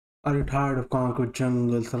Are you tired of concrete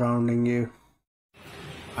jungle surrounding you?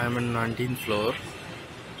 I am on 19th floor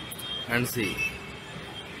and see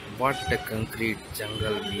what a concrete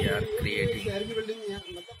jungle we are creating.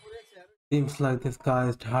 Seems like this guy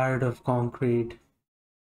is tired of concrete,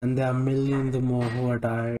 and there are millions more who are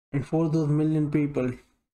tired. And for those million people,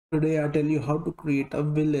 today I tell you how to create a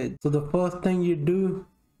village. So the first thing you do,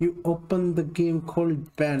 you open the game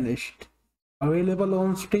called Banished, available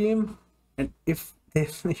on Steam. And if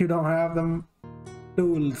this, you don't have them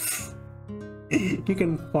tools, you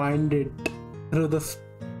can find it through the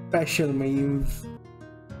special means.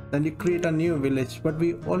 Then you create a new village, but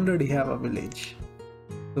we already have a village,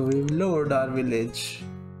 so we've lowered our village.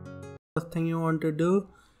 First thing you want to do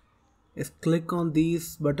is click on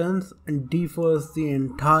these buttons and deforest the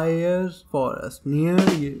entire forest near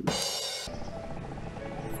you.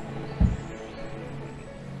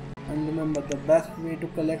 And remember, the best way to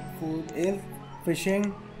collect food is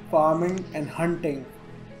fishing, farming and hunting.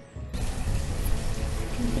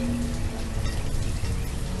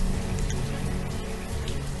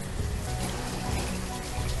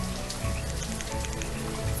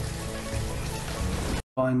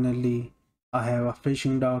 Finally, I have a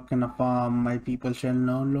fishing dock and a farm. My people shall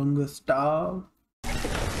no longer starve.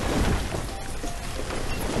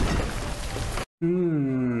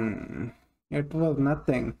 It was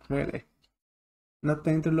nothing, really.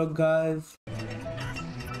 Nothing to look, guys.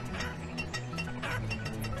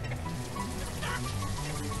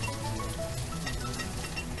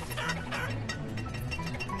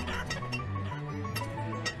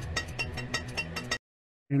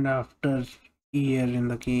 And after a year in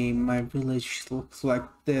the game, my village looks like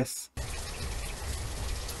this.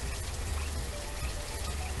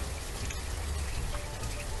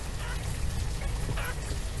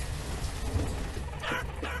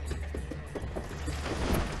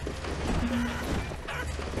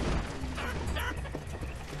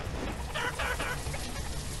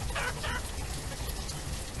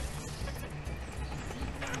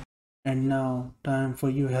 And now, time for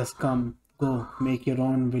you has come. Go make your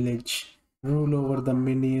own village. Rule over the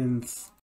minions.